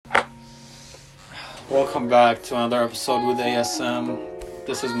Welcome back to another episode with ASM.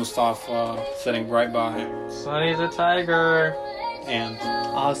 This is Mustafa sitting right by, Sonny the Tiger. and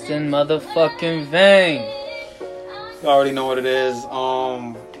Austin motherfucking Vang. you already know what it is.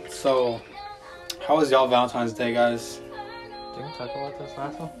 So how was y'all Valentine's Day, guys? Did we talk about this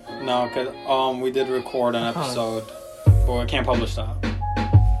last one? No, cause we did record an episode, but we can't publish that.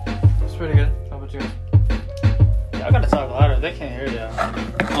 It's pretty good. How about you? Y'all gotta talk louder. They can't hear y'all.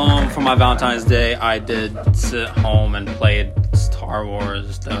 For my Valentine's Day, I did sit home and played Star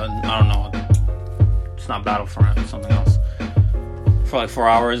Wars. I don't know, it's not Battlefront, it's something else. For like 4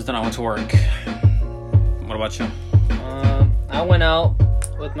 hours, then I went to work. What about you? I went out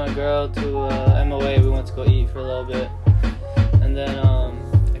with my girl to MOA. We went to go eat for a little bit, and then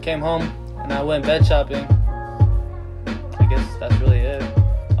I came home and I went bed shopping. I guess that's really it.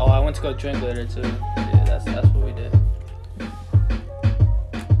 Oh, I went to go drink with her too. Yeah, that's what we did.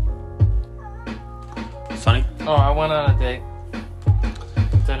 Sonny? Oh, I went on a date.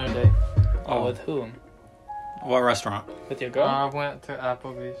 Dinner date. Oh, with whom? What restaurant? With your girl? I went to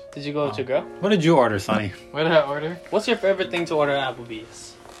Applebee's. Did you go with your girl? What did you order, Sonny? What did I order? What's your favorite thing to order at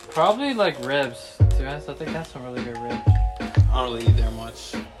Applebee's? Probably like ribs. To be honest, I think that's some really good ribs. I don't really eat there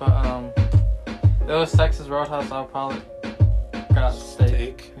much. But it was Texas Roadhouse. I'll probably got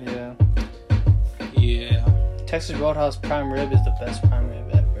steak. Yeah. Yeah. Texas Roadhouse prime rib is the best prime rib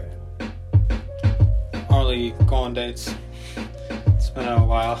ever. I don't really go on dates. It's been a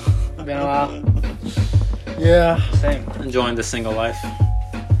while. Been a while. Yeah. Same. Enjoying the single life.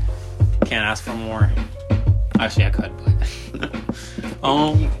 Can't ask for more. Actually, I could, but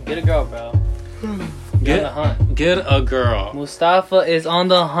Get a girl, bro. On the hunt. get a girl. Mustafa is on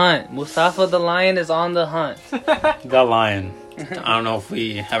the hunt. Mustafa the lion is on the hunt. The lion. I don't know if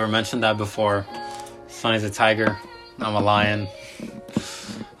we ever mentioned that before. Sonny's a tiger. I'm a lion.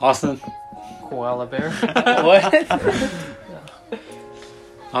 Austin. Koala bear. What?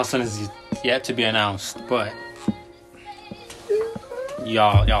 Austin is yet to be announced, but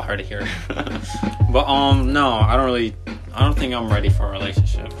y'all heard it here. But no, I don't think I'm ready for a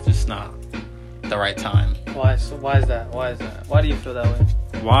relationship. Just not the right time. Why is that? Why do you feel that way?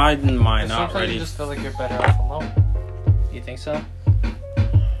 Why am I not Sometimes ready? you just feel like you're better off alone. You think so?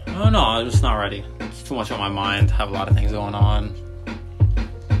 I don't know, I'm just not ready. It's too much on my mind. Have a lot of things going on.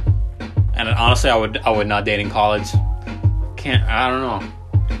 And honestly, I would not date in college. I don't know.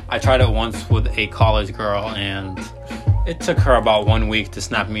 I tried it once with a college girl, and it took her about 1 week to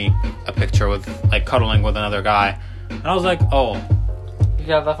snap me a picture with, like, cuddling with another guy. And I was like, oh. You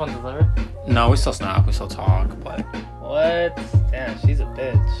got that one delivered? No, we still snap, we still talk, but... What? Damn, she's a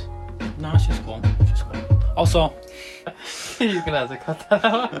bitch. No, she's cool. She's cool. Also... You're gonna have to cut that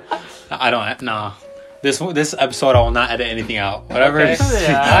out. I don't... Nah. This episode, I will not edit anything out. Whatever Okay. is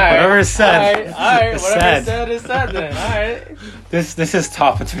Yeah, whatever is said. Alright. is Whatever said. is said is said then. Alright. This is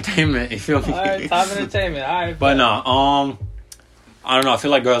top entertainment. You feel me? Alright, top entertainment. Alright. But no, I don't know. I feel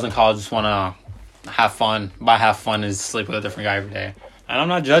like girls in college just wanna have fun. By have fun is sleep with a different guy every day. And I'm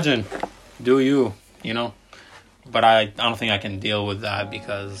not judging. Do you know? But I don't think I can deal with that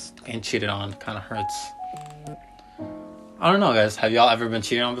because getting cheated on kind of hurts. I don't know, guys. Have y'all ever been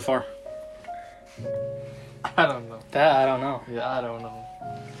cheated on before? I don't know. That I don't know. Yeah, I don't know.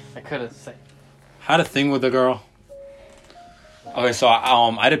 I couldn't say. Had a thing with a girl. Okay, so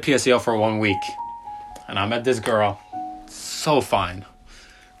I did PSEO for 1 week, and I met this girl. So fine.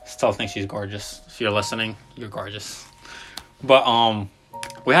 Still think she's gorgeous. If you're listening, you're gorgeous. But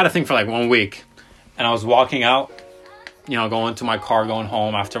we had a thing for like 1 week, and I was walking out, going to my car, going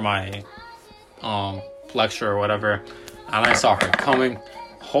home after my lecture or whatever, and I saw her coming,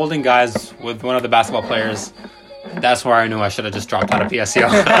 holding guys with one of the basketball players. That's where I knew I should have just dropped out of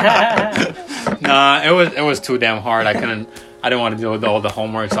PSEO. Nah, it was too damn hard. I didn't want to deal with all the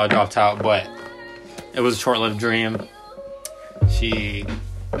homework, so I dropped out. But it was a short-lived dream.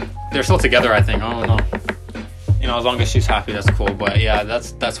 They're still together, I think. I don't know. As long as she's happy, that's cool. But yeah,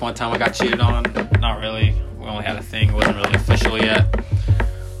 that's one time I got cheated on. Not really. We only had a thing. It wasn't really official yet.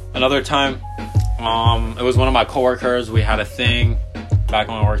 Another time, it was one of my coworkers. We had a thing back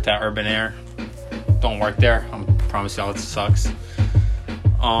when I worked at Urban Air. Don't work there. I promise y'all it sucks.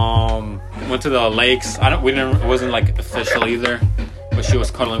 Went to the lakes. It wasn't like official either, but she was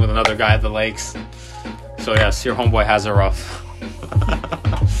cuddling with another guy at the lakes. So yes, your homeboy has it rough.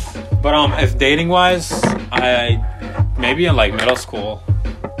 But if dating wise, I maybe in like middle school.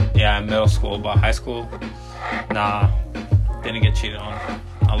 Yeah, in middle school, but high school, nah, didn't get cheated on.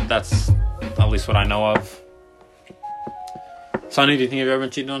 That's at least what I know of. Sonny, do you think you've ever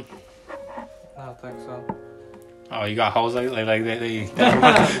been cheated on? I don't think so. Oh, you got hoes like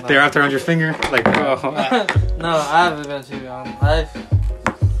they're out there on your finger like. Oh. No, I haven't been cheated on.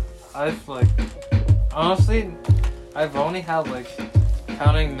 I've like honestly, I've only had like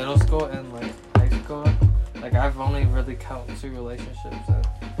counting middle school and like high school. Like I've only really counted 2 relationships and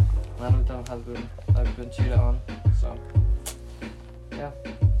none of them I've been cheated on. So yeah.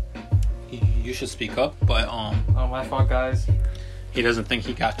 You should speak up, but Oh, my fault, guys. he doesn't think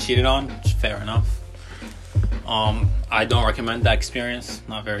he got cheated on. Fair enough. I don't recommend that experience.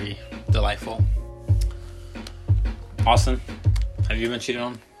 Not very delightful. Austin, have you been cheated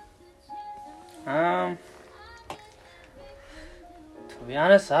on? To be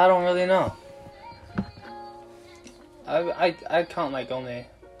honest, I don't really know. I count like only.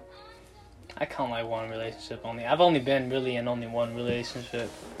 I count like one relationship only. I've only been really in only one relationship.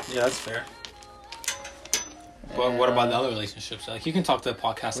 Yeah, that's fair. But what about the other relationships? Like, you can talk to the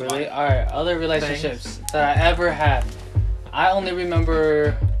podcast about Really? it. Alright, other relationships that I ever had. I only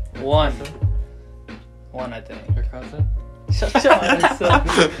remember one. One, I think. Your cousin? Shut your ass up.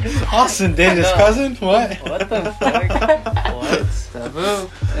 Austin dated his No. cousin? What? What the fuck? What? Taboo.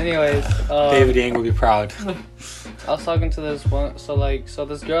 Anyways, David Yang will be proud. I was talking to this one, so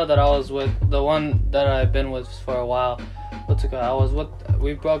this girl that I was with, the one that I've been with for a while,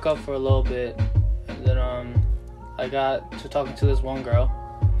 we broke up for a little bit, and then I got to talking to this one girl,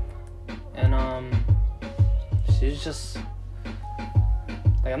 and she's just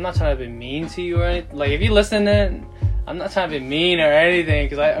like, I'm not trying to be mean to you or anything. Like, if you listen, then I'm not trying to be mean or anything,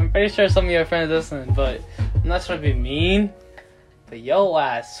 because I'm pretty sure some of your friends listen, but I'm not trying to be mean. But yo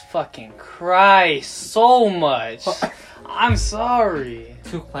ass fucking cries so much. I'm sorry.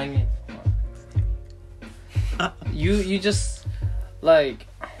 Too clingy. You just like,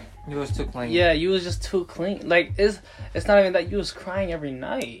 You was too clingy. yeah, you was just too clean. Like, it's not even that you was crying every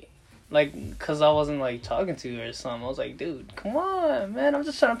night. Like, cause I wasn't like talking to you or something. I was like, dude, come on, man. I'm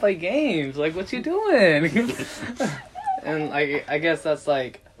just trying to play games. Like, what you doing? And like, I guess that's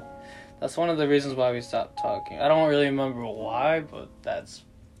one of the reasons why we stopped talking. I don't really remember why, but that's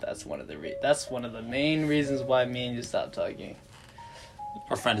one of the main reasons why me and you stopped talking.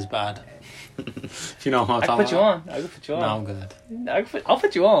 Our friend is bad. If you know who I'm I talking can put you on. No, I'm good. I'll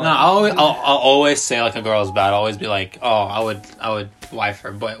put you on. No, I'll always say like a girl is bad. I'll always be like, oh, I would wife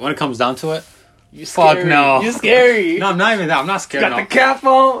her. But when it comes down to it, You fuck scary. no. You scary. No, I'm not even that. I'm not scared. Got no. the cap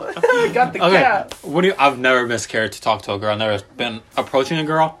on. Got the Okay. cap. I've never been scared to talk to a girl. I've never been approaching a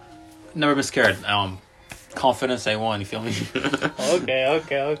girl. Never been scared. Confidence A1, you feel me?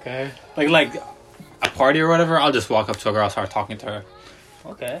 Okay. like a party or whatever, I'll just walk up to a girl, start talking to her.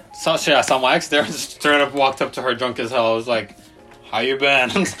 Okay. So shit, I saw my ex there, just straight up walked up to her drunk as hell. I was like, how you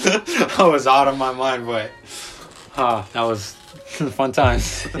been? I was out of my mind, but that was fun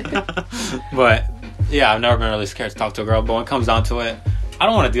times. But yeah, I've never been really scared to talk to a girl, but when it comes down to it, I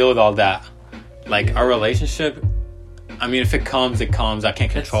don't want to deal with all that. Like, our relationship, I mean, if it comes, it comes. I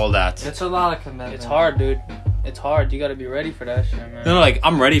can't control that. It's a lot of commitment. It's hard, dude. It's hard. You gotta be ready for that shit, man. No, like,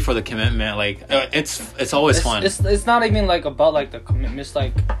 I'm ready for the commitment. Like, it's always fun. It's not even like about like the commitment. It's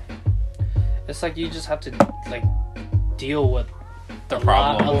like you just have to like deal with the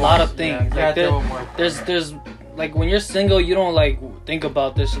problem. a lot of things. Yeah, Like, deal with more. there's like, when you're single, you don't like think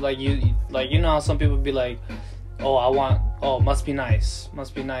about this. Like, you know how some people be like, must be nice,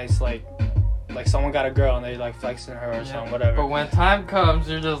 like someone got a girl and they like flexing her or something, whatever. But when time comes,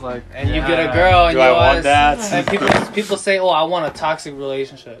 you're just like, And you get a girl and Do I you want that? And people say, oh, I want a toxic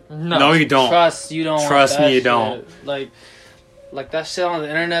relationship. No, you don't. Trust you don't. Trust want me, you that don't. shit. Like that shit on the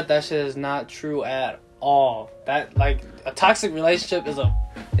internet. That shit is not true at all. That, like, a toxic relationship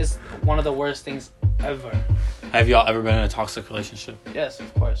is one of the worst things ever. Have y'all ever been in a toxic relationship? Yes,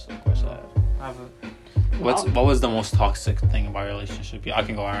 of course I have. What was the most toxic thing about your relationship? Yeah, I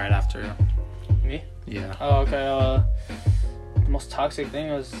can go on right after you. Me? Yeah. Oh, okay. The most toxic thing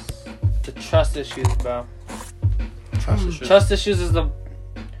was the trust issues, bro. Trust issues. Trust issues is the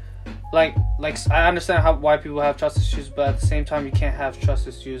like I understand why people have trust issues, but at the same time you can't have trust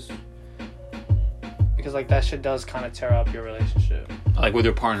issues because like that shit does kind of tear up your relationship. Like with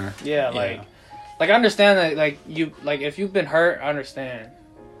your partner. Yeah, like I understand that, like, you, like, if you've been hurt, I understand,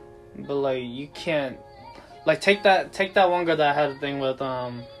 but like you can't, like, take that one girl that I had a thing with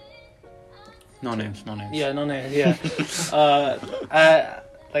No names. yeah, no name, yeah. I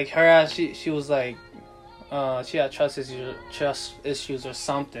like her ass. She was like, she had trust issues or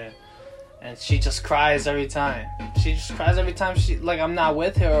something, and she just cries every time. She like, I'm not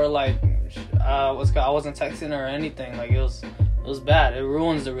with her, or like, I wasn't texting her or anything. Like, it It was bad. It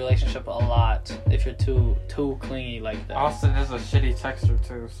ruins the relationship a lot if you're too clingy like that. Austin is a shitty texter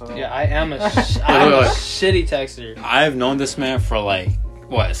too, so Yeah, I am a shitty texter. I've known this man for like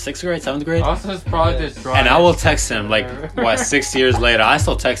what, 6th grade, 7th grade, Austin's probably Yes. the driest and I will text him like ever. what 6 years later. I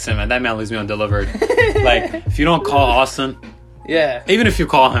still text him, and that man leaves me undelivered. Like if you don't call Austin, Yeah. even if you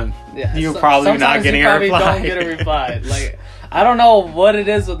call him, Yeah, you're probably not sometimes getting you probably a reply. don't get a reply. Like, I don't know what it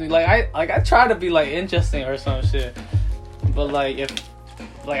is with me. Like I try to be like interesting or some shit, but like if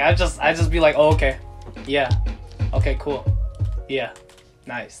like I just be like, oh, okay, yeah, okay, cool, yeah,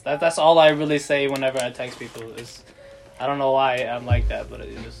 nice. That's all I really say whenever I text people. Is I don't know why I'm like that, but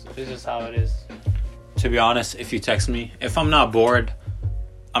it's just how it is. To be honest, if you text me, if I'm not bored,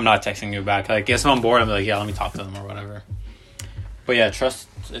 I'm not texting you back. Like if I'm bored, I'm like, yeah, let me talk to them or whatever. But yeah, trust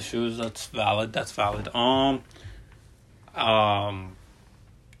issues. That's valid.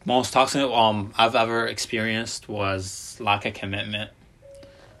 Most toxic I've ever experienced was lack of commitment.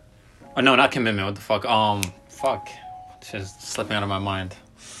 Oh no, not commitment. What the fuck? It's just slipping out of my mind.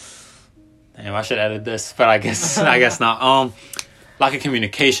 Damn, I should edit this, but I guess not. Lack of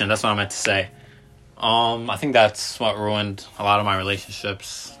communication. That's what I meant to say. I think that's what ruined a lot of my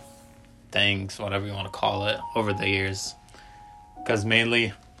relationships, things, whatever you want to call it, over the years. Because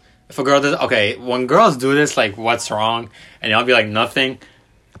mainly, if a girl does, when girls do this, like, what's wrong? And I'll be like, nothing.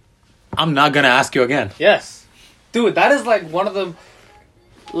 I'm not going to ask you again. Yes, dude, that is like one of the.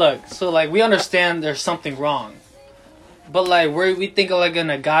 Look, so like we understand there's something wrong, but like we think of like in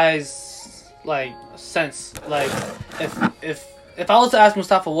a guy's like sense. Like if I was to ask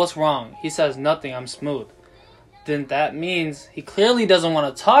Mustafa what's wrong, he says nothing. I'm smooth. Then that means he clearly doesn't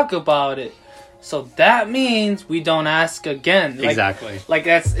want to talk about it. So that means we don't ask again. Like, Exactly. Like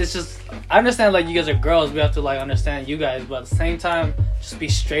it's just I understand like you guys are girls. We have to like understand you guys, but at the same time, just be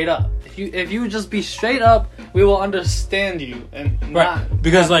straight up. If you just be straight up, we will understand you and not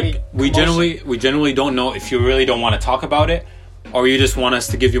Because have like any commotion. we generally don't know if you really don't want to talk about it, or you just want us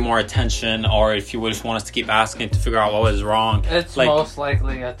to give you more attention, or if you just want us to keep asking to figure out what was wrong. It's like, most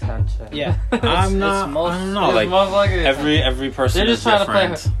likely attention. Yeah. I'm not. it's most- I don't know. It's Like most likely attention. every person They're is just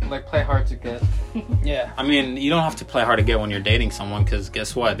trying different. to play hard to get. Yeah. I mean, you don't have to play hard to get when you're dating someone, because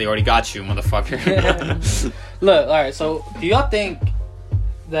guess what? They already got you, motherfucker. Look, all right. So, do y'all think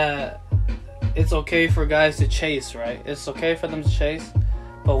that it's okay for guys to chase? Right? It's okay for them to chase,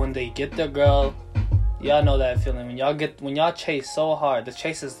 but when they get their girl, y'all know that feeling. When y'all chase so hard, the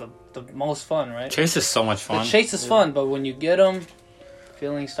chase is the most fun, right? Chase is so much fun. The chase is fun, but when you get them,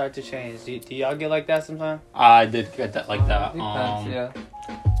 feelings start to change. Do y'all get like that sometimes? I did get that like that. Depends, yeah.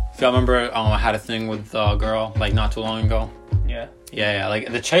 If y'all remember, I had a thing with a girl like not too long ago. Yeah. Yeah.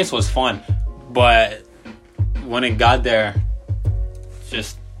 Like the chase was fun, but when it got there,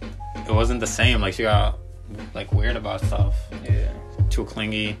 just it wasn't the same. Like she got like weird about stuff. Yeah. Too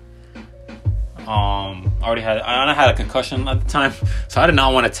clingy. I had a concussion at the time, so I did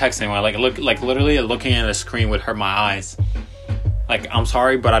not want to text anyone. Literally looking at the screen would hurt my eyes. Like, I'm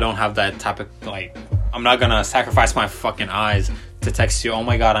sorry, but I don't have that type of like. I'm not gonna sacrifice my fucking eyes to text you. Oh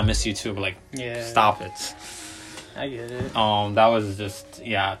my god, I miss you too. Like, Yeah. stop it. I get it. That was just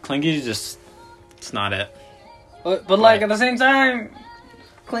clingy. It's not it. But like at the same time,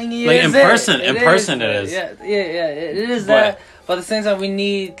 clingy Like, is in it. person- in person it but is. Yeah, it is But- that. But at the same time, we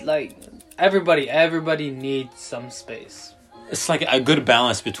need like everybody needs some space. It's like a good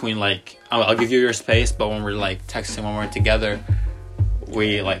balance between like I'll give you your space, but when we're like texting, when we're together,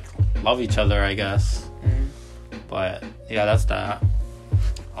 we like love each other, I guess. But yeah, that's that.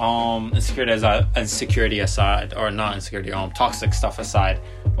 Insecurity aside, or not insecurity, toxic stuff aside,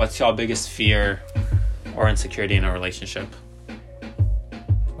 what's your biggest fear or insecurity in a relationship?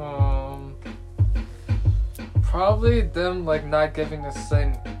 Probably them like not giving the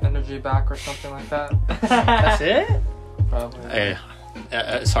same energy back or something like that. That's it. Probably. Hey,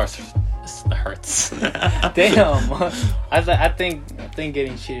 it's hard. It hurts. Damn. I think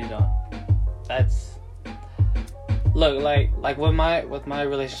getting cheated on. That's. Look, like with my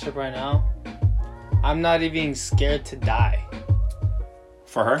relationship right now, I'm not even scared to die.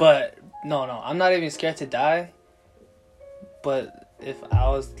 For her? But no, I'm not even scared to die. But if I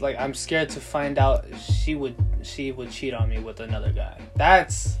was like, I'm scared to find out she would cheat on me with another guy.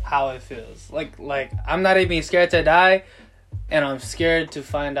 That's how it feels. Like I'm not even scared to die, and I'm scared to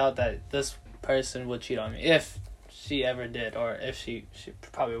find out that this person would cheat on me if she ever did, or if she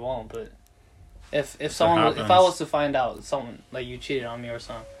probably won't. But if I was to find out someone like you cheated on me or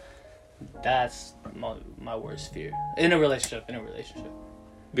something, that's my worst fear in a relationship.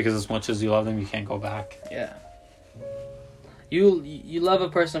 Because as much as you love them, you can't go back. Yeah. You love a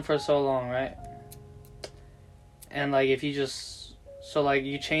person for so long, right? And like if you just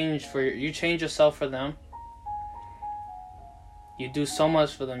you change yourself for them. You do so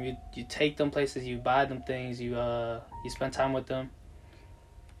much for them. You take them places, you buy them things, you spend time with them.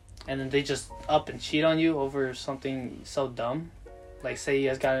 And then they just up and cheat on you over something so dumb. Like say you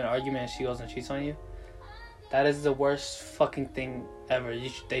guys got in an argument and she goes and cheats on you. That is the worst fucking thing ever.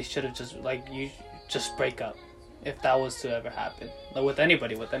 They should have just break up. If that was to ever happen. Like with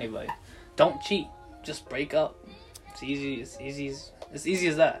anybody. Don't cheat. Just break up. It's easy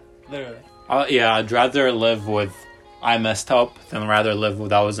as that. Literally. Yeah, I'd rather live with I messed up than rather live with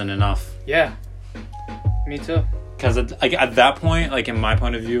that wasn't enough. Yeah. Me too. Because at that point, like in my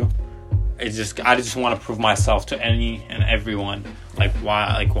point of view, I just want to prove myself to any and everyone. Like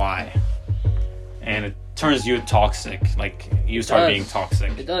why? And it turns you toxic. Like you start being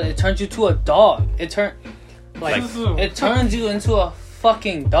toxic. It does. It turns you to a dog. It turns you into a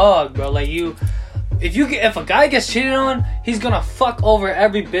fucking dog, bro. Like if a guy gets cheated on, he's gonna fuck over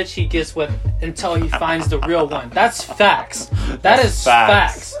every bitch he gets with until he finds the real one. That's facts. That is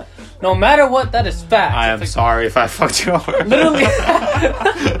facts. No matter what, that is facts. I am sorry if I fucked you over. Literally,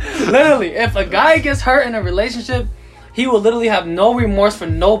 if a guy gets hurt in a relationship, he will literally have no remorse for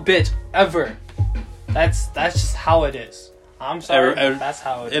no bitch ever. That's just how it is. I'm sorry, that's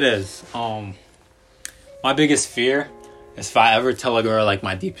how it is. My biggest fear is if I ever tell a girl like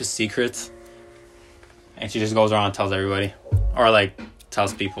my deepest secrets, and she just goes around and tells everybody, or like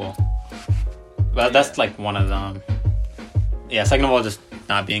tells people. But that's like one of them. Yeah. Second of all, just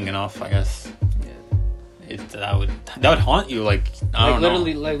not being enough, I guess. Yeah. That would haunt you. Like I don't know.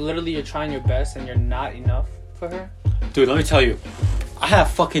 Literally, you're trying your best and you're not enough for her. Dude, let me tell you, I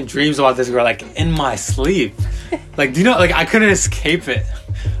have fucking dreams about this girl like in my sleep. Like, do you know? Like I couldn't escape it.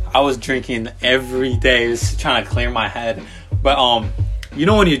 I was drinking every day, just trying to clear my head. But you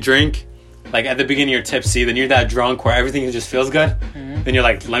know when you drink, like at the beginning you're tipsy, then you're that drunk where everything just feels good. Mm-hmm. Then you're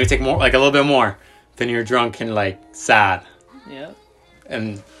like, let me take more, like a little bit more. Then you're drunk and like sad. Yeah.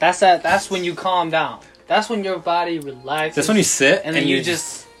 And that's when you calm down. That's when your body relaxes. That's when you sit and then you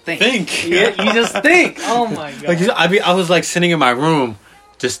just think. You just think. Oh my god. Like I was like sitting in my room,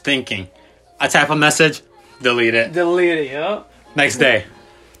 just thinking. I type a message, delete it. Yeah. Next day,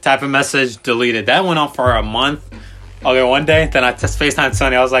 type a message, delete it. That went on for a month. Okay, one day, then I just FaceTimed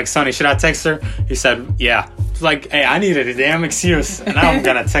Sonny. I was like, Sonny, should I text her? He said, yeah. I was like, hey, I needed a damn excuse. And now I'm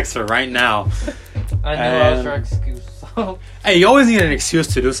going to text her right now. I knew I was your excuse. Hey, you always need an excuse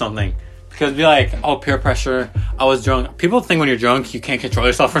to do something. Because be like, oh, peer pressure. I was drunk. People think when you're drunk, you can't control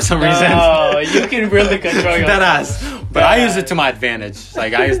yourself for some reason. No, you can really control yourself. That ass. But I use it to my advantage.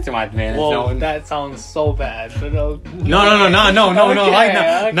 Like, I use it to my advantage. Whoa, that sounds so bad. But no. Okay, like,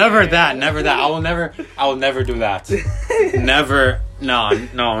 okay. Never that. I will never do that. Never.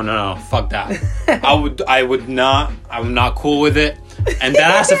 No. Fuck that. I'm not cool with it. And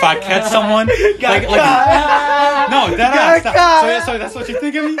that ass, if I catch someone, like no, that ass. So that's what you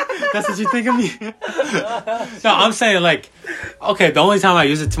think of me? That's what you think of me? No, I'm saying like, okay, the only time I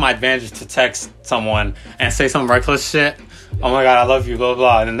use it to my advantage is to text someone and say some reckless shit. Oh my god, I love you, blah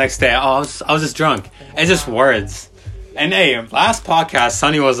blah. And the next day, I was just drunk. It's just words. And hey, last podcast,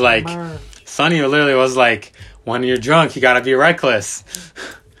 Sonny literally was like, when you're drunk, you gotta be reckless.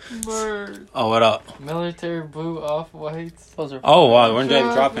 Bird. Oh, what up? Military blue off-whites. Oh, wow, when they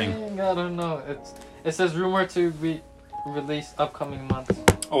dropping? I don't know. It says rumor to be released upcoming months.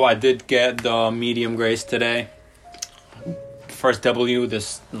 Oh, I did get the medium grace today. First W the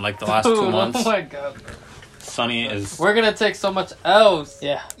last 2 months. Oh my god. Sonny is... We're gonna take so much L's.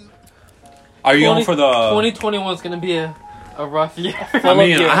 Yeah. Are you going for the... 2021 is gonna be a rough year. I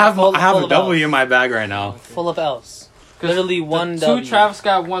mean, I have a W in my bag right now. Full of L's. Literally one two W. Travis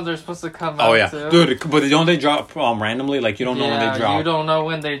Scott ones are supposed to come out. Oh yeah, too. dude. But don't they drop randomly? Like you don't know when they drop. You don't know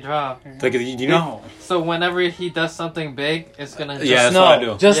when they drop. Like you know. So whenever he does something big, it's gonna. That's what I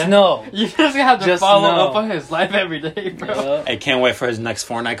do. Just know. You just have to follow up on his life every day, bro. Yeah. I can't wait for his next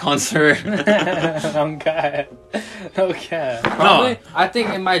Fortnite concert. Okay. Probably, I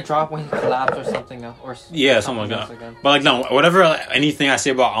think it might drop when he collabs or something else. Or something like that. But like no, whatever. Anything I say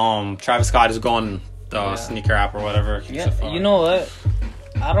about Travis Scott is going. The sneaker app or whatever. Yeah, you know what?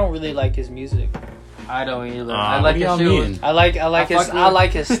 I don't really like his music. I don't either. I like his shoes. I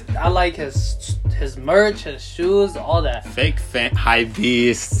like his merch, his shoes, all that. Fake high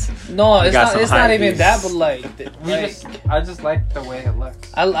beast. No, it's not even that, but I just like the way it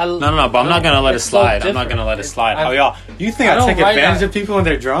looks. No, but I'm not gonna let it slide. I'm not gonna let it slide. Oh y'all, you think I take advantage of people when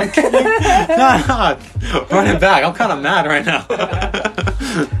they're drunk? No, run it back. I'm kind of mad right now.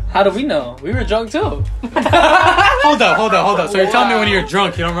 How do we know? We were drunk too. Hold up. So you're telling me when you're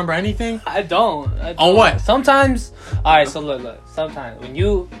drunk, you don't remember anything? I don't. On what? Sometimes. All right. So look. Sometimes when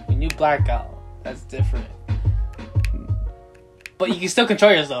you black out, that's different. But you can still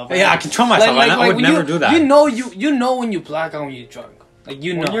control yourself. Right? Yeah, I control myself. I would never do that. You know when you black out when you're drunk. Like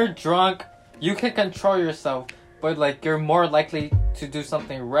you know. When you're drunk, you can control yourself, but like you're more likely to do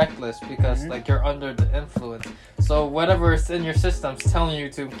something reckless because like you're under the influence. So whatever is in your system's telling you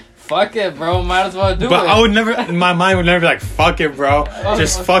to fuck it, bro. Might as well do it. But I would never. My mind would never be like, fuck it, bro.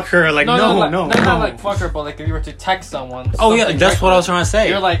 Just fuck her. Like no. Not like fuck her, but like if you were to text someone. Oh yeah, that's what I was trying to say.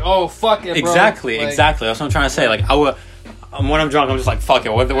 You're like, oh fuck it, bro. Exactly. Like, That's what I'm trying to say. Like I would. When I'm drunk, I'm just like, fuck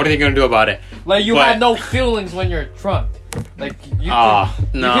it. What are they gonna do about it? Like you had no feelings when you're drunk. Like you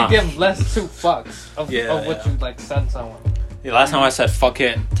could give less two fucks of what you like send someone. The last time I said fuck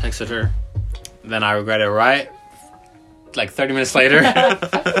it, texted her, then I regret it. Right, like 30 minutes later. But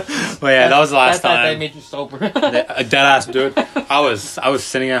yeah, that was the last time. They made you sober. A dead ass dude. I was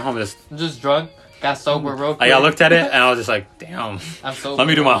sitting at home just drunk, got sober real quick. Like I looked at it and I was just like, damn. I'm sober. Let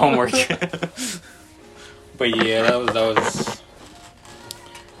me do my homework. But yeah, that was.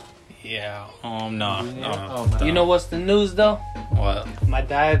 Yeah. No. You know what's the news though? What? My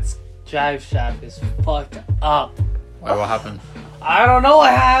dad's drive shaft is fucked up. Wait, what happened? I don't know what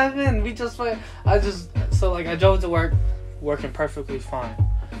happened. I drove to work, working perfectly fine.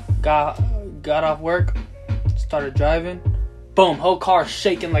 Got off work, started driving. Boom, whole car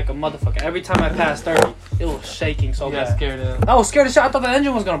shaking like a motherfucker. Every time I passed 30, it was shaking so bad. Scared I was scared as shit. I thought the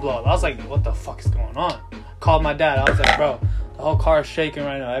engine was gonna blow up. I was like, what the fuck is going on? Called my dad. I was like, bro, the whole car is shaking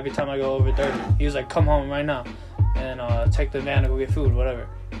right now. Every time I go over 30. He was like, come home right now and take the van to go get food, whatever.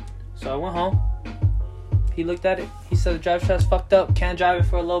 So I went home. He looked at it. He said the drive shaft's fucked up. Can't drive it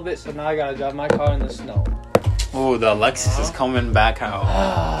for a little bit. So now I gotta drive my car in the snow. Oh, the Lexus is coming back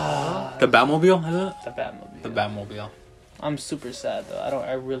out. The Batmobile, is it? The Batmobile. The Batmobile. I'm super sad though.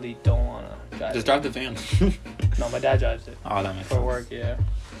 I really don't wanna drive. Just drive the van. No, my dad drives it. Oh, that makes for sense. work, yeah.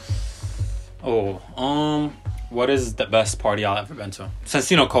 Oh, what is the best party y'all ever been to? Since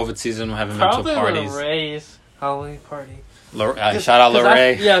COVID season, we haven't been to parties. Probably Ray's Halloween party. Shout out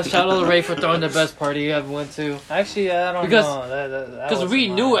Lorray. Yeah, shout out Lorray for throwing the best party you ever went to. Actually, I don't know. Because we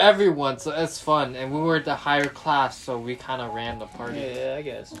knew everyone, so it's fun, and we were the higher class, so we kind of ran the party. Yeah, I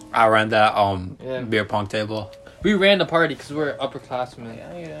guess. I ran that beer pong table. We ran the party because we were upperclassmen.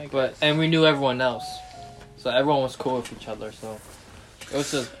 Yeah, and we knew everyone else, so everyone was cool with each other. So it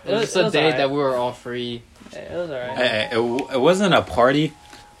was just a day that we were all free. Yeah, it was alright. It wasn't a party,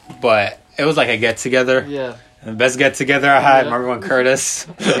 but it was like a get together. Yeah. The best get together I had. Remember when Curtis?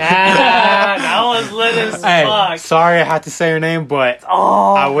 That was lit as fuck. Sorry I had to say your name, but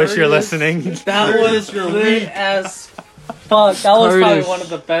I wish you're listening. That was lit as fuck. That was probably one of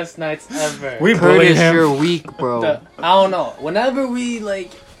the best nights ever. We bullied him. You're weak, bro. I don't know. Wherever we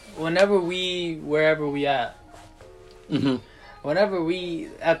at, whenever we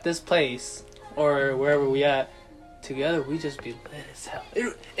at this place or wherever we at, together we just be lit as hell.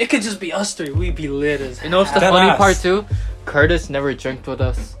 It could just be us three. We'd be lit as hell. You know what's the funny part too? Curtis never drank with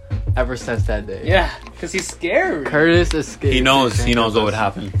us ever since that day. Yeah, because he's scary. Curtis is scared. He knows what would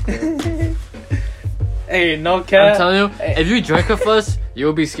happen. Hey, no cap. I'm telling you, if you drink with us,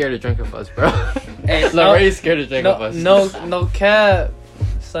 you'll be scared to drink with us, bro. Hey, Lorraine's scared to drink with us. No cap.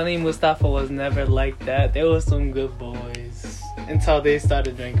 Sonny Mustafa was never like that. They were some good boys until they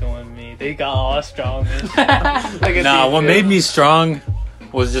started drinking with me. They got all strong. What made me strong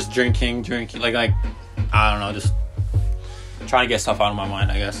was just drinking. Like I don't know, just trying to get stuff out of my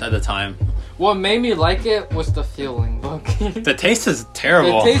mind. I guess at the time. What made me like it was the feeling. The taste is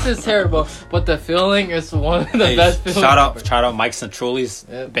terrible. The taste is terrible, but the feeling is one of the best feelings. Shout out Mike's and Truly's.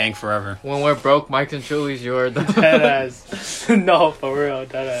 Yep. Bang forever. When we're broke, Mike's and Truly's, you're the dead ass. No, for real,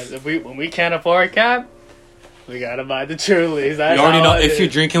 dead ass. When we can't afford a cab, we gotta buy the Truly's. You already know if you're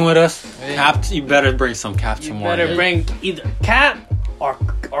drinking with us, you better bring some Captain Morgan. You better bring either cap or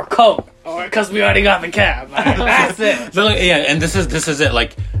Coke, or because we already got the cab. Right, that's it. So, and this is it.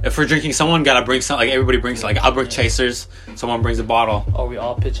 Like if we're drinking, someone gotta bring some. Like everybody brings. Like I'll bring chasers. Someone brings a bottle. Or we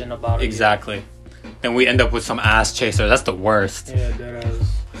all pitch in a bottle. Exactly. Then we end up with some ass chaser. That's the worst. Yeah, that is.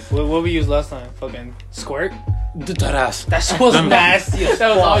 What we used last time? Fucking squirt. That ass. That shit was nasty.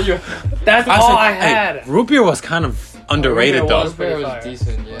 That was all you. That's I all I had. Hey, root beer was kind of underrated though. Root beer was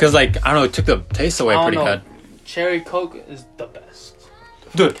decent. Yeah. Because like I don't know, it took the taste away pretty good. Cherry Coke is the best.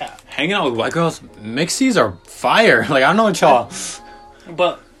 Dude, hanging out with white girls, mixies are fire. Like I don't know what y'all.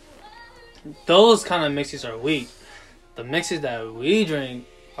 But those kind of mixies are weak. The mixies that we drink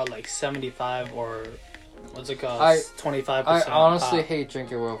are like 75 or what's it called? I 25%. I honestly pop. hate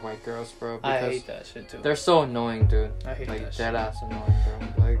drinking with white girls, bro. I Because hate that shit too. they're so annoying, dude. I hate Like that dead shit. ass annoying,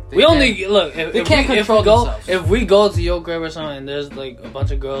 bro. Like they We can't- only look they can't control themselves. if we go to your crib or something and there's like a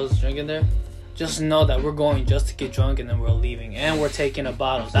bunch of girls drinking there, just know that we're going just to get drunk and then we're leaving and we're taking a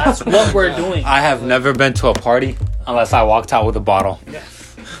bottle. That's what we're doing. I have never been to a party unless I walked out with a bottle.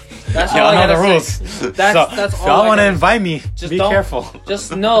 That's all Y'all I know the gotta rules. say. That's if all y'all I want to gotta- invite me, Just be don't- careful.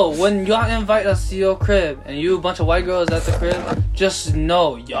 Just know when y'all invite us to your crib and you a bunch of white girls at the crib, just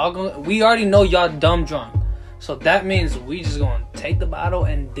know we already know y'all dumb drunk. So that means we just gonna take the bottle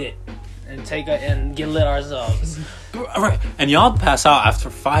and dip and and get lit ourselves. Right. And y'all pass out after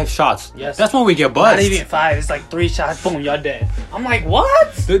 5 shots. Yes. That's when we get buzzed. Not even 5. It's like 3 shots. Boom, y'all dead. I'm like,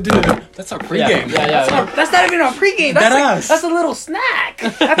 what? Dude, that's our pregame. Yeah. That's not even our pregame. Dead That's ass. that's a little snack.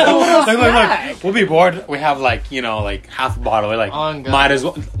 That's a little Look, snack. We'll be bored. We have like half a bottle. We're like, On God. might as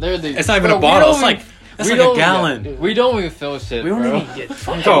well. Literally, It's not even bro, a bottle. It's we like don't it's we like a don't- gallon. We don't even feel shit, We don't bro. even get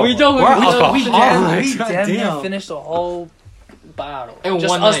fucked. Bro, we don't- we're we We alcoholics. damn near Goddamn. finished the whole bottle. In just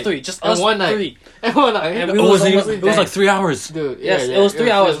one us night. 3. Just In us one night. 3. And when I, And It we was, almost it was like 3 hours. dude, Yes, yeah, it was 3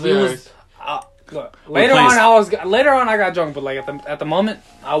 hours. three hours. Look, later playing- on I got drunk, but like at the moment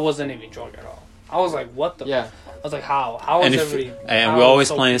I wasn't even drunk at all. I was like, what the? Yeah. I was like, how? How And is if, everybody? and how we're always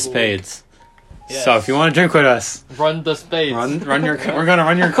so playing people- spades. Yes. So if you want to drink with us, Run the spades. run your. We're gonna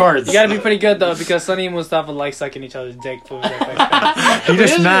run your cards. You gotta be pretty good though, because Sonny and Mustafa like sucking each other's dick. For You're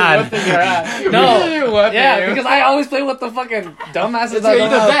just mad. No, yeah, because I always play with the fucking dumbasses It's that okay, don't you're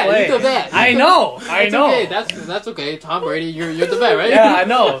know the how to vet. play. You're the vet. I know. It's okay. That's okay. Tom Brady, you're the vet, right? Yeah, I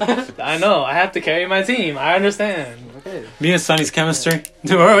know. I know. I have to carry my team. I understand. Okay. Me and Sonny's chemistry.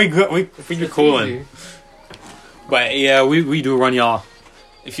 Dude, we be cooling. But yeah, we do run y'all.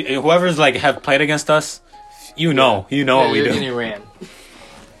 If whoever's like have played against us, you know what we you're do. getting ran.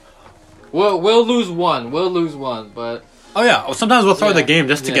 We'll lose one. But Oh yeah, well, sometimes we'll throw Yeah, the game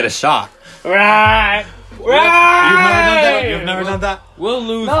just to yeah. get a shot. Right. You've never done that. we'll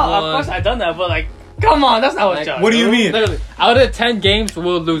lose No, one. of course I've done that, but like, come on, that's not what Like, y'all What do you mean? Literally, out of 10 games,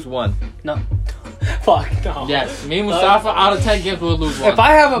 we'll lose one. No. Fuck, no. Yes, me and Mustafa, out of 10 games, we'll lose one. If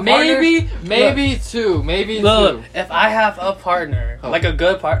I have a partner, maybe two, look, two. if I have a partner, Oh. like a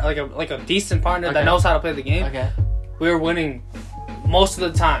good partner, like a decent partner that Okay. knows how to play the game, Okay. we're winning most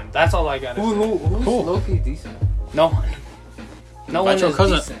of the time. That's all I got. Who's Who? low-key decent? No one. No one Invite your is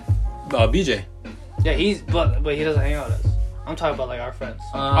cousin. decent. BJ. Yeah, but he doesn't hang out with us. I'm talking about like our friends.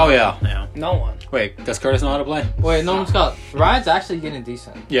 Oh yeah. No one. Wait, does Curtis know how to play? Wait, no one's got. Ryan's actually getting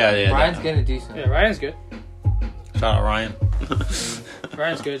decent. Yeah. Ryan's getting decent. Yeah, Ryan's good. Shout out Ryan.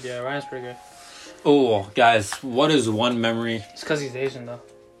 Ryan's good. Yeah, Ryan's pretty good. Oh, guys, what is one memory? It's because he's Asian though.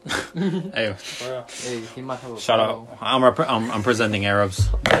 Hey, For real. Hey, he might have a shout out. I'm presenting Arabs.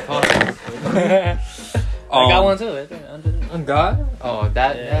 I got one too. Right there. Under there. On God? Oh,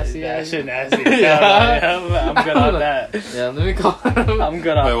 that Yeah, nasty. that ass- shit nasty. Yeah. I'm good on that. Yeah, let me call him. I'm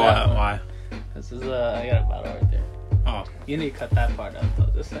good on Wait, that. one. why? This is I got a bottle right there. Oh, You need to cut that part out though.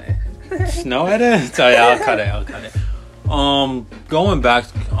 Just saying. no edit. Oh yeah, I'll cut it. Going back.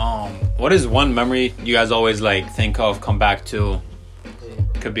 What is one memory you guys always like think of, come back to?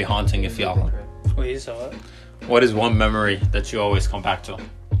 Could be haunting if y'all. Wait, so what? What is one memory that you always come back to?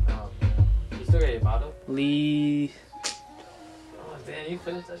 You still got your bottle? Lee. Oh, damn, you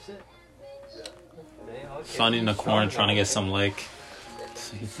finished that shit? Damn, okay. Sonny in the corner trying to get some lake.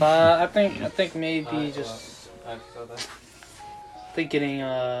 I think maybe just I saw that.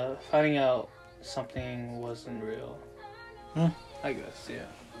 finding out something wasn't real. Hmm. I guess, yeah.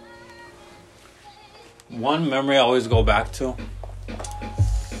 One memory I always go back to.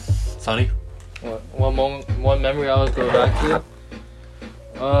 Sonny? What? One memory I always go back to?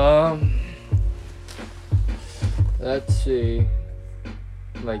 Let's see.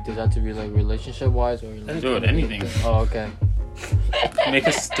 Like, does that have to be like relationship wise or? Dude, anything. Oh, okay. Make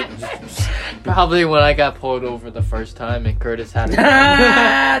us. Probably when I got pulled over the first time and Curtis had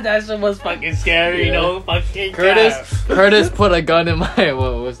That shit was fucking scary, Yeah. no fucking Curtis put a gun in my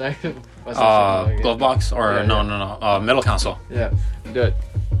what was that? What's that shit? Glove box or Yeah, no, middle console. Yeah, dude.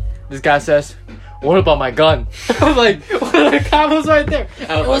 This guy says, "What about my gun?" I was like, "The cop was right there."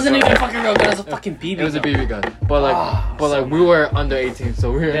 It wasn't even a fucking real gun. It was a fucking BB. It was a gun. BB gun, but so we were under 18,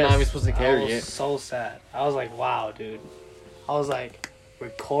 so we were Yes. not even supposed to carry I was it. so sad. I was like, wow, dude. I was like,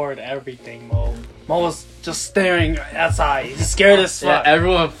 record everything, Mo. Mo was just staring outside. He's scared as Yeah, fuck.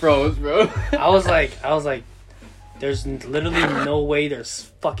 everyone froze, bro. I was like, there's literally no way there's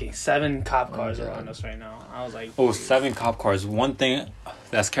fucking 7 cop cars God. around us right now. I was like, Oh, 7 cop cars. One thing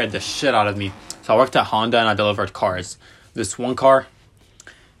that scared the shit out of me. So I worked at Honda and I delivered cars. This one car,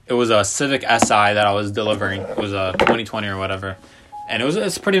 it was a Civic Si that I was delivering. It was a 2020 or whatever. And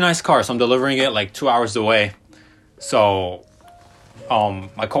it's a pretty nice car. So I'm delivering it like 2 hours away. So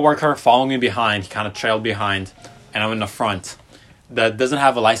my coworker following me behind, he kind of trailed behind, and I'm in the front. That doesn't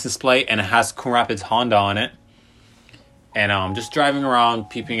have a license plate, and it has Coon Rapids Honda on it. And just driving around,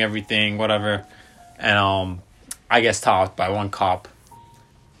 peeping everything, whatever. And I get stopped by one cop.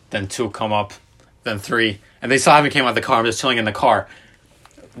 Then 2 come up, then 3. And they saw me came out of the car. I'm just chilling in the car.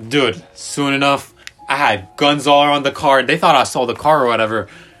 Dude, soon enough, I had guns all around the car. They thought I stole the car or whatever.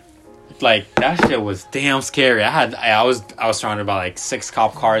 Like, that shit was damn scary. I was surrounded by like 6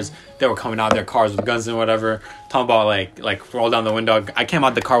 cop cars. They were coming out of their cars with guns and whatever. Talking about like roll down the window. I came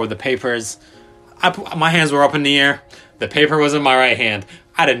out the car with the papers. My hands were up in the air. The paper was in my right hand.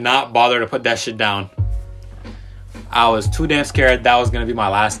 I did not bother to put that shit down. I was too damn scared that was gonna be my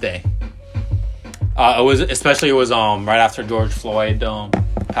last day. It was right after George Floyd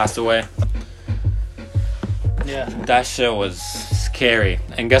passed away. Yeah. That shit was scary.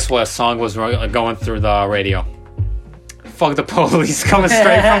 And guess what song was going through the radio? Fuck the police, coming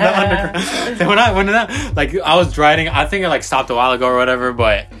straight from the underground. I was driving, I think it stopped a while ago or whatever,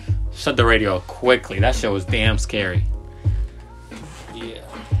 but shut the radio quickly. That shit was damn scary.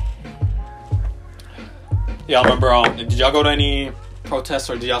 Yeah, I remember, did y'all go to any protests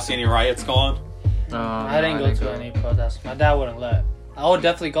or did y'all see any riots going? I didn't go to any protests. My dad wouldn't let. I would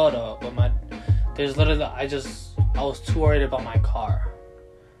definitely go though, but I was too worried about my car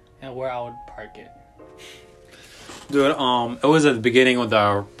and where I would park it. Dude, it was at the beginning when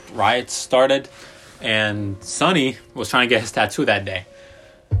the riots started, and Sonny was trying to get his tattoo that day.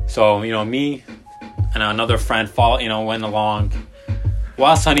 So, me and another friend went along.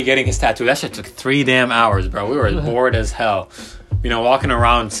 While Sonny getting his tattoo, that shit took 3 damn hours, bro. We were bored as hell. Walking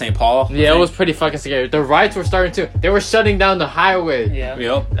around St. Paul. Yeah, it was pretty fucking scary. The riots were starting to. They were shutting down the highway. Yeah.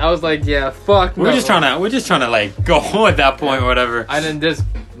 Yep. I was like, yeah, fuck. We're just trying to go at that point or whatever. And then this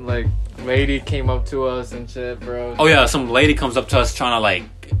lady came up to us and shit, bro. Oh yeah, some lady comes up to us trying to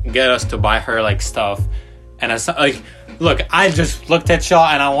get us to buy her stuff, and it's look, I just looked at y'all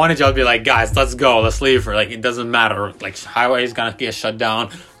and I wanted y'all to be like, guys, let's go, let's leave her. It doesn't matter. Highway's gonna get shut down.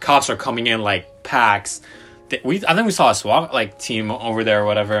 Cops are coming in like packs. I think we saw a SWAT team over there or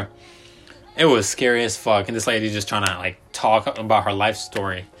whatever. It was scary as fuck, and this lady just trying to talk about her life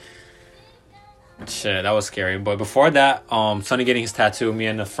story. Shit, that was scary. But before that, Sonny getting his tattoo, me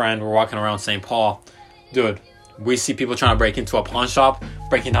and a friend were walking around St. Paul. Dude, we see people trying to break into a pawn shop,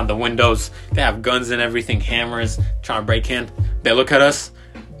 breaking down the windows. They have guns and everything, hammers, trying to break in. They look at us.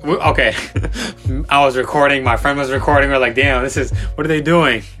 Okay, I was recording. My friend was recording. We're like, damn, what are they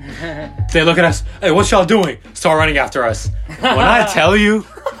doing? They look at us. Hey, what y'all doing? Start running after us. When I tell you,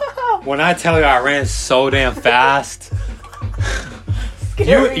 I ran so damn fast.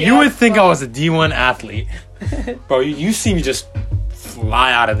 You would think I was a D1 athlete. Bro, you see me just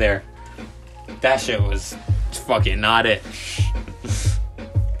fly out of there. That shit was fucking not it.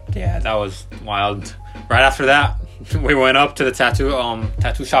 Yeah, that was wild. Right after that, we went up to the tattoo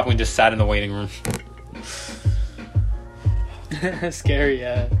shop and we just sat in the waiting room. Scary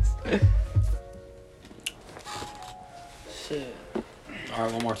ass. Shit.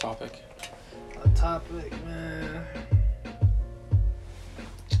 Alright, one more topic. A topic, man.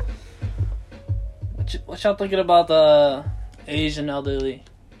 What y'all thinking about the Asian elderly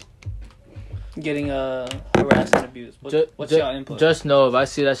getting harassed and abused? What's y'all input? Just know, if I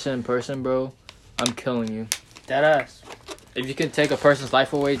see that shit in person, bro, I'm killing you. Dead ass. If you can take a person's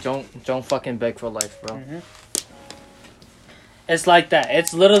life away, don't fucking beg for life, bro. Mm-hmm. It's like that.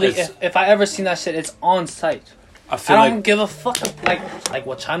 It's literally if I ever seen that shit, it's on site. I don't give a fuck. Like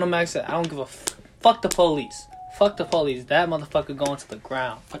what China Max said. I don't give a fuck the police. Fuck the police. That motherfucker going to the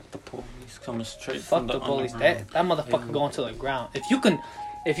ground. Fuck the police coming straight fuck from the police. underground. That motherfucker going to the ground.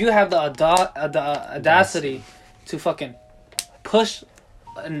 If you have the audacity to fucking push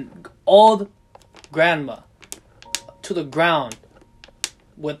an old grandma to the ground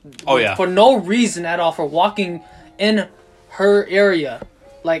for no reason at all, for walking in her area,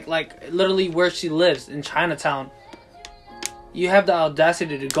 like literally where she lives in Chinatown, you have the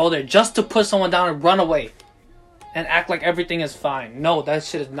audacity to go there just to put someone down and run away and act like everything is fine. No, that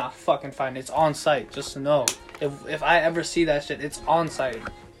shit is not fucking fine. It's on site. Just know. If I ever see that shit, it's on site.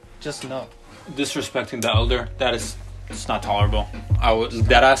 Just know. Disrespecting the elder, it's not tolerable.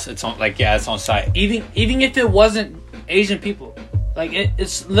 It's on it's on site. Even if it wasn't Asian people,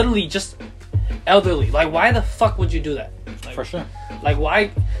 it's literally just elderly. Why the fuck would you do that? For sure.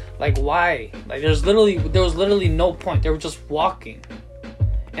 Why? There was literally no point. They were just walking.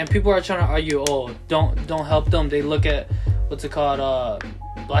 And people are trying to argue, don't help them. They look at what's it called,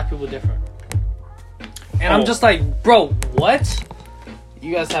 black people different. And I'm just like, bro, what?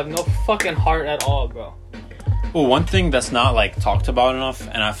 You guys have no fucking heart at all, bro. Well, one thing that's not like talked about enough,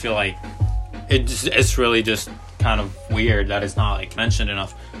 and I feel like it's really just kind of weird that it's not like mentioned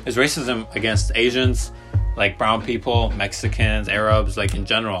enough, is racism against Asians, like brown people, Mexicans, Arabs, like in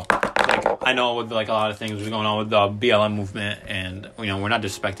general. Like I know with like a lot of things going on with the BLM movement, and you know we're not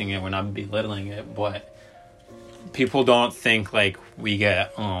disrespecting it, we're not belittling it, but people don't think like we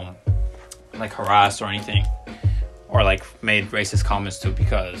get like harassed or anything, or like made racist comments to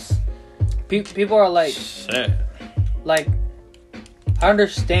because people are like, shit. Like, I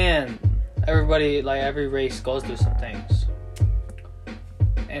understand everybody, like every race goes through some things,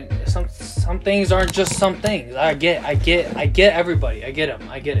 and some things aren't just some things. I get everybody. I get them.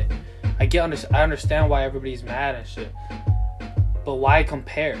 I get it. I understand why everybody's mad and shit. But why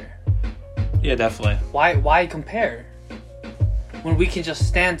compare? Yeah, definitely. Why compare when we can just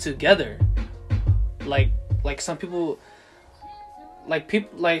stand together? Like some people, like people,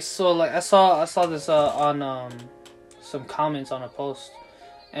 like so like I saw this on some comments on a post,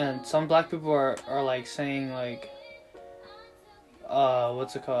 and some black people are like saying like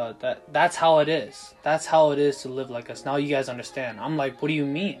what's it called, that's how it is to live like us. Now you guys understand. I'm like, what do you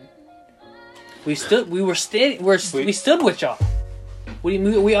mean? We stood with y'all. What do you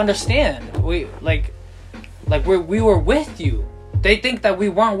mean? We understand. We were with you. They think that we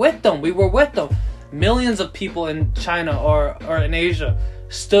weren't with them. We were with them. Millions of people in China or in Asia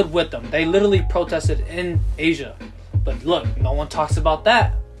stood with them. They literally protested in Asia. But look, no one talks about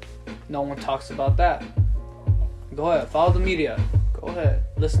that. No one talks about that. Go ahead, follow the media. Go ahead,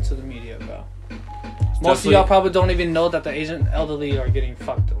 listen to the media, bro. Most of y'all probably don't even know that the Asian elderly are getting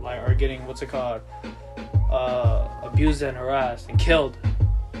fucked, like, are getting, what's it called, abused and harassed and killed.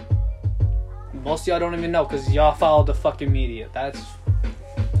 Most of y'all don't even know because y'all follow the fucking media. That's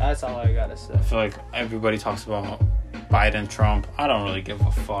all I gotta say. I feel like everybody talks about Biden, Trump. I don't really give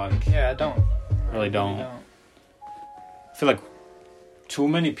a fuck. Yeah, I don't. Really don't. I feel like too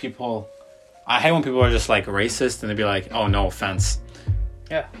many people. I hate when people are just like racist and they be like, "Oh, no offense."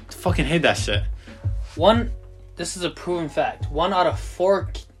 Yeah. I fucking hate that shit. This is a proven fact. 1 out of 4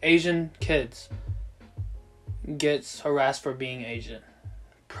 Asian kids gets harassed for being Asian.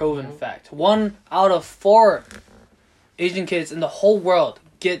 Proven fact. 1 out of 4 Asian kids in the whole world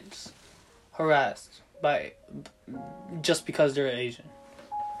gets harassed just because they're Asian.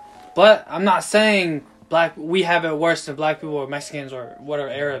 But I'm not saying we have it worse than black people or Mexicans or whatever,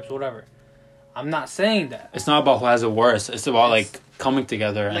 Arabs, whatever. I'm not saying that. It's not about who has it worse. It's about like coming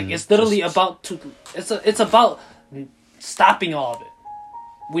together. Like and it's literally it's about stopping all of it.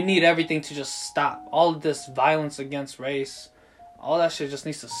 We need everything to just stop. All of this violence against race, all that shit just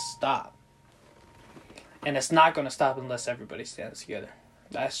needs to stop. And it's not going to stop unless everybody stands together.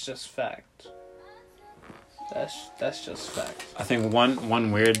 That's just fact. That's just fact. I think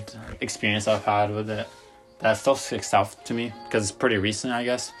one weird experience I've had with it that still sticks out to me because it's pretty recent, I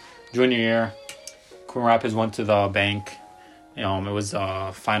guess. Junior year, Coon Rapids went to the bank. It was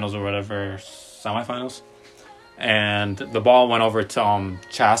finals or whatever, semifinals, and the ball went over to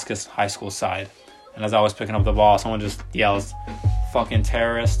Chaska's high school side. And as I was picking up the ball, someone just yells, "Fucking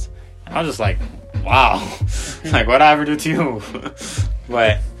terrorist!" And I was just like, "Wow, like what'd I ever do to you?"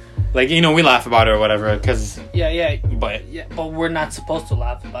 But like we laugh about it or whatever because but we're not supposed to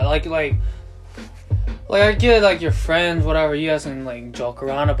laugh about it. Like I get like your friends, whatever, you guys can like joke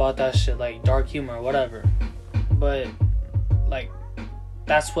around about that shit, like dark humor or whatever. But like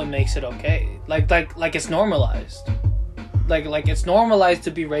that's what makes it okay. Like it's normalized. Like it's normalized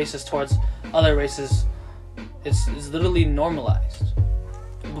to be racist towards other races. It's literally normalized.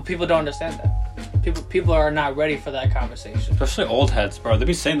 But people don't understand that. People are not ready for that conversation. Especially old heads, bro. They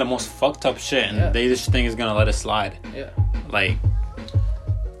be saying the most fucked up shit and they just think is gonna let it slide. Yeah. Like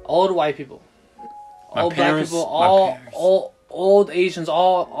old white people. My old parents, black people, all old Asians,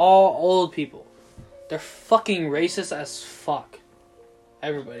 all old people. They're fucking racist as fuck.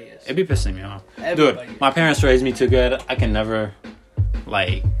 Everybody is. It be pissing me off. Everybody Dude, my parents raised me too good. I can never,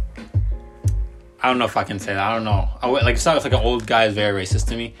 I don't know if I can say that. I don't know. It's not like an old guy is very racist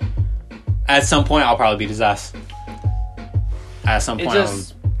to me. At some point, I'll probably beat his ass. At some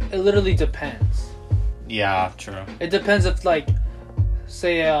point, it literally depends. Yeah, true. It depends if,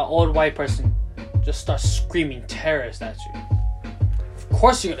 say, an old white person just starts screaming terrorist at you. Of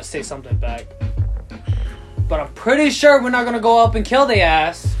course you're gonna say something back. But I'm pretty sure we're not gonna go up and kill their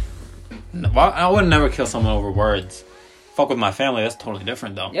ass. No, I would never kill someone over words. Fuck with my family, that's totally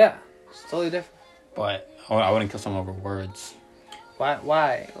different though. Yeah, it's totally different. But I wouldn't kill someone over words.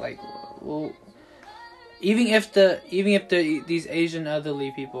 Why? even if these Asian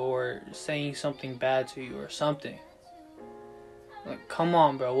elderly people were saying something bad to you or something, like, come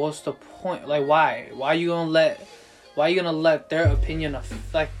on, bro, what's the point? Like, why are you gonna let their opinion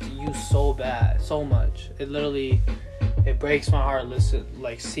affect you so much? It breaks my heart.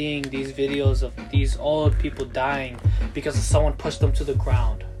 Seeing these videos of these old people dying because someone pushed them to the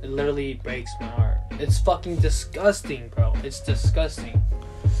ground. It literally breaks my heart. It's fucking disgusting, bro. It's disgusting.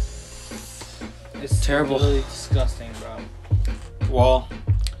 It's terrible. Really disgusting, bro. Well,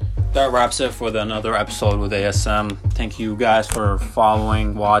 that wraps it for another episode with ASM. Thank you guys for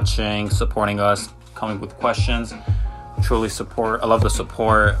following, watching, supporting us, coming with questions. Truly support. I love the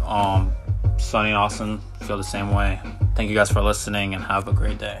support. Sonny and Austin feel the same way. Thank you guys for listening and have a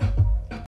great day.